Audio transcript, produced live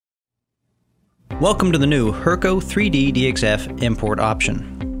Welcome to the new Herco 3D DXF import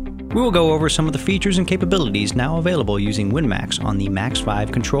option. We will go over some of the features and capabilities now available using WinMax on the Max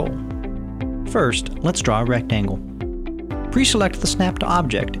 5 control. First, let's draw a rectangle. Pre-select the Snap to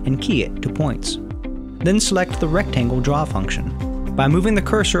Object and key it to points. Then select the Rectangle Draw function. By moving the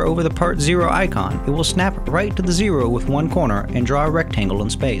cursor over the Part 0 icon, it will snap right to the 0 with one corner and draw a rectangle in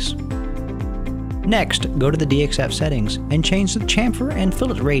space. Next, go to the DXF settings and change the chamfer and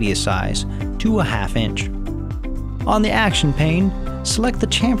fillet radius size to a 1/2 inch. On the action pane, select the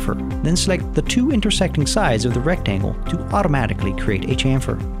chamfer, then select the two intersecting sides of the rectangle to automatically create a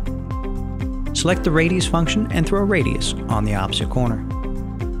chamfer. Select the radius function and throw a radius on the opposite corner.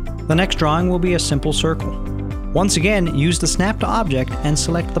 The next drawing will be a simple circle. Once again, use the Snap to Object and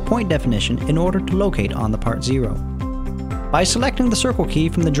select the point definition in order to locate on the Part 0. By selecting the circle key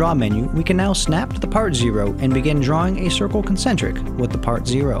from the Draw menu, we can now snap to the Part 0 and begin drawing a circle concentric with the Part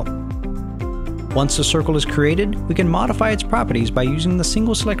 0. Once the circle is created, we can modify its properties by using the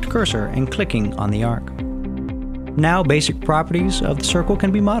single select cursor and clicking on the arc. Now basic properties of the circle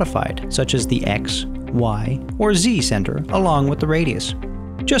can be modified, such as the X, Y, or Z center along with the radius.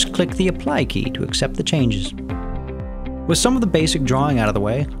 Just click the Apply key to accept the changes. With some of the basic drawing out of the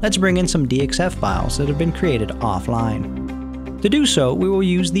way, let's bring in some DXF files that have been created offline. To do so, we will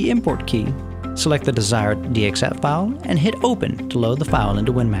use the Import key, select the desired DXF file, and hit Open to load the file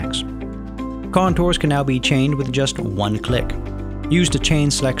into WinMax. Contours can now be chained with just one click. Use the Chain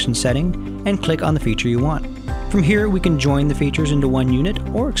Selection setting and click on the feature you want. From here, we can join the features into one unit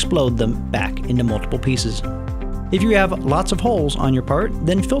or explode them back into multiple pieces. If you have lots of holes on your part,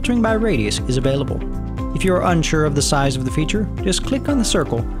 then filtering by radius is available. If you are unsure of the size of the feature, just click on the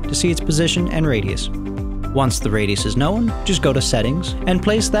circle to see its position and radius. Once the radius is known, just go to Settings and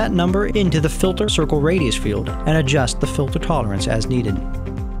place that number into the Filter Circle Radius field and adjust the filter tolerance as needed.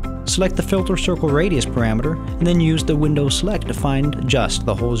 Select the Filter Circle Radius parameter and then use the Window Select to find just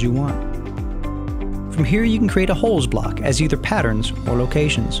the holes you want. From here you can create a holes block as either patterns or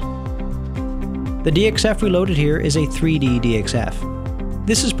locations. The DXF we loaded here is a 3D DXF.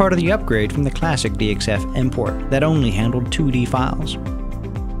 This is part of the upgrade from the classic DXF import that only handled 2D files.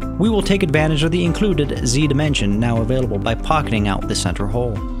 We will take advantage of the included Z dimension now available by pocketing out the center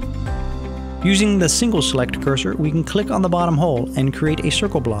hole. Using the single select cursor, we can click on the bottom hole and create a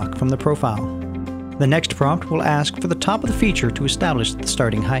circle block from the profile. The next prompt will ask for the top of the feature to establish the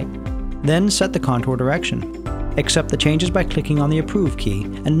starting height. Then set the contour direction. Accept the changes by clicking on the Approve key,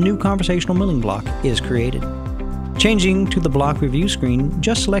 and a new conversational milling block is created. Changing to the block review screen,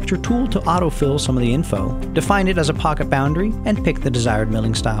 just select your tool to autofill some of the info, define it as a pocket boundary, and pick the desired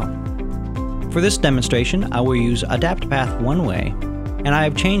milling style. For this demonstration, I will use Adapt Path one way, and I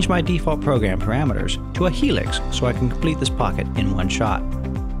have changed my default program parameters to a helix so I can complete this pocket in one shot.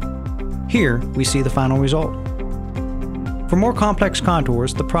 Here, we see the final result. For more complex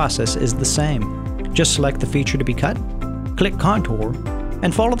contours, the process is the same. Just select the feature to be cut, click Contour,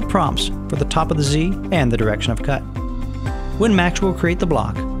 and follow the prompts for the top of the Z and the direction of cut. WinMax will create the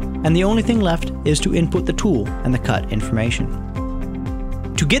block, and the only thing left is to input the tool and the cut information.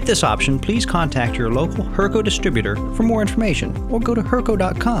 To get this option, please contact your local Herco distributor for more information, or go to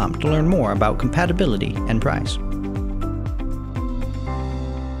herco.com to learn more about compatibility and price.